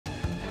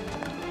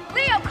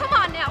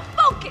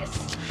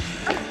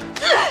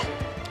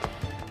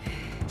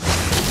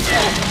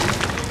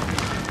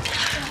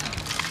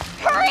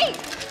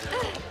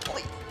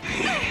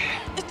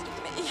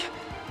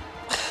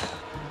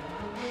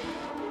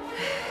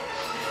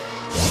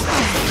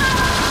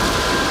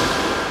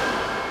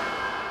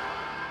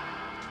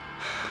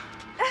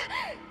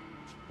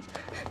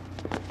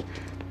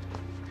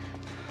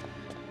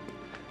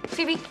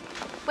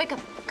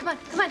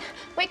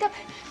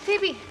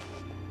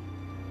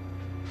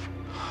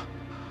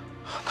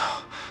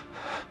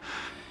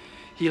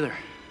Healer,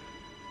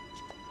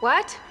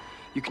 What?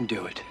 you can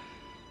do it.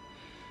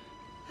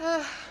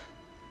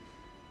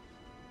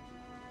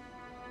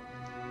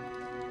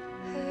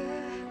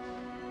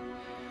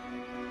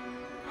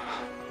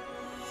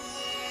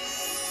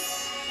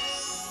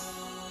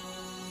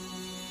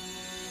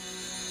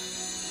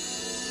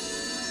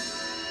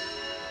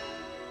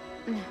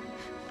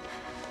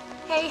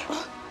 Hey,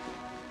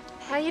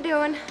 how you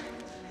doing?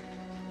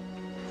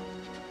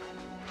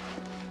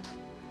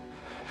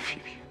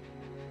 Phoebe.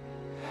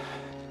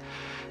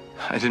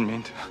 I didn't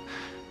mean to.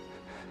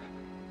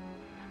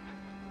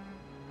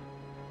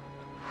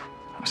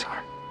 I'm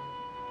sorry.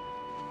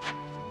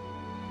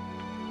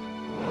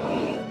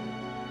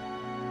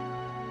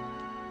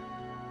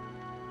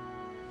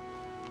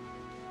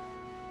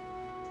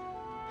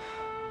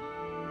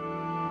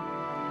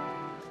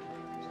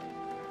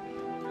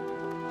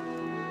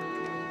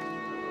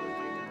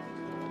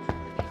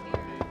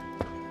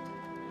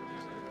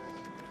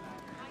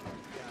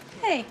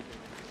 Hey,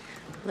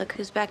 look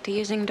who's back to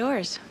using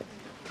doors.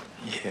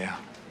 Yeah,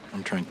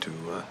 I'm trying to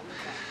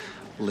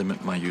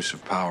limit my use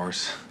of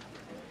powers.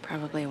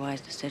 Probably a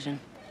wise decision.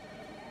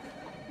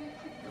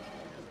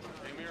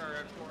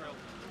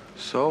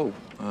 So,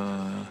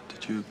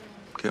 did you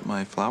get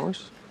my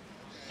flowers?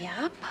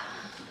 Yep.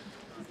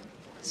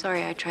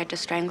 Sorry I tried to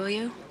strangle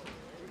you.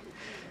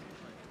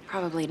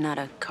 Probably not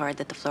a card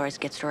that the florist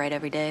gets to write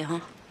every day, huh?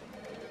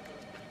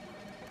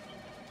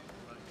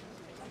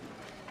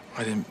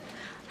 I didn't...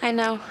 I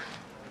know.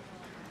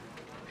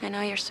 I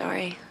know you're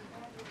sorry.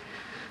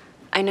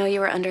 I know you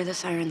were under the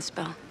Siren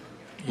spell.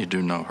 You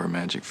do know her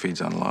magic feeds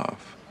on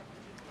love.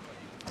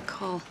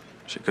 Cool.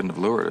 She couldn't have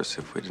lured us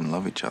if we didn't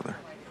love each other.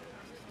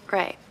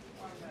 Right.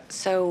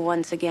 So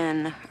once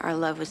again, our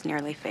love was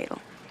nearly fatal.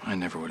 I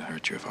never would have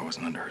hurt you if I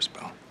wasn't under her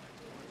spell.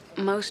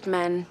 Most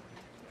men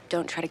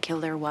don't try to kill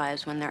their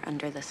wives when they're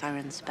under the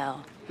Siren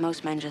spell.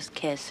 Most men just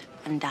kiss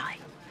and die.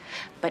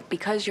 But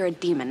because you're a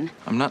demon...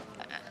 I'm not...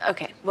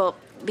 Okay, well,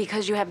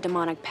 because you have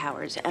demonic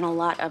powers, and a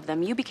lot of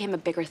them, you became a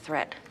bigger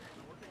threat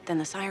than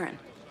the Siren.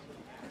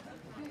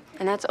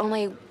 And that's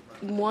only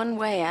one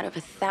way out of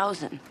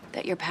 1,000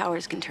 that your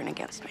powers can turn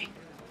against me.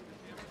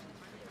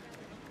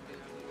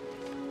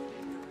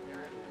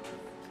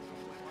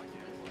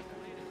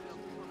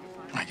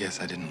 I guess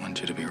I didn't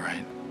want you to be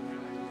right.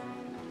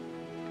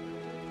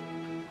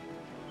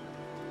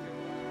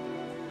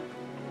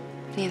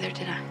 Neither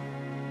did I.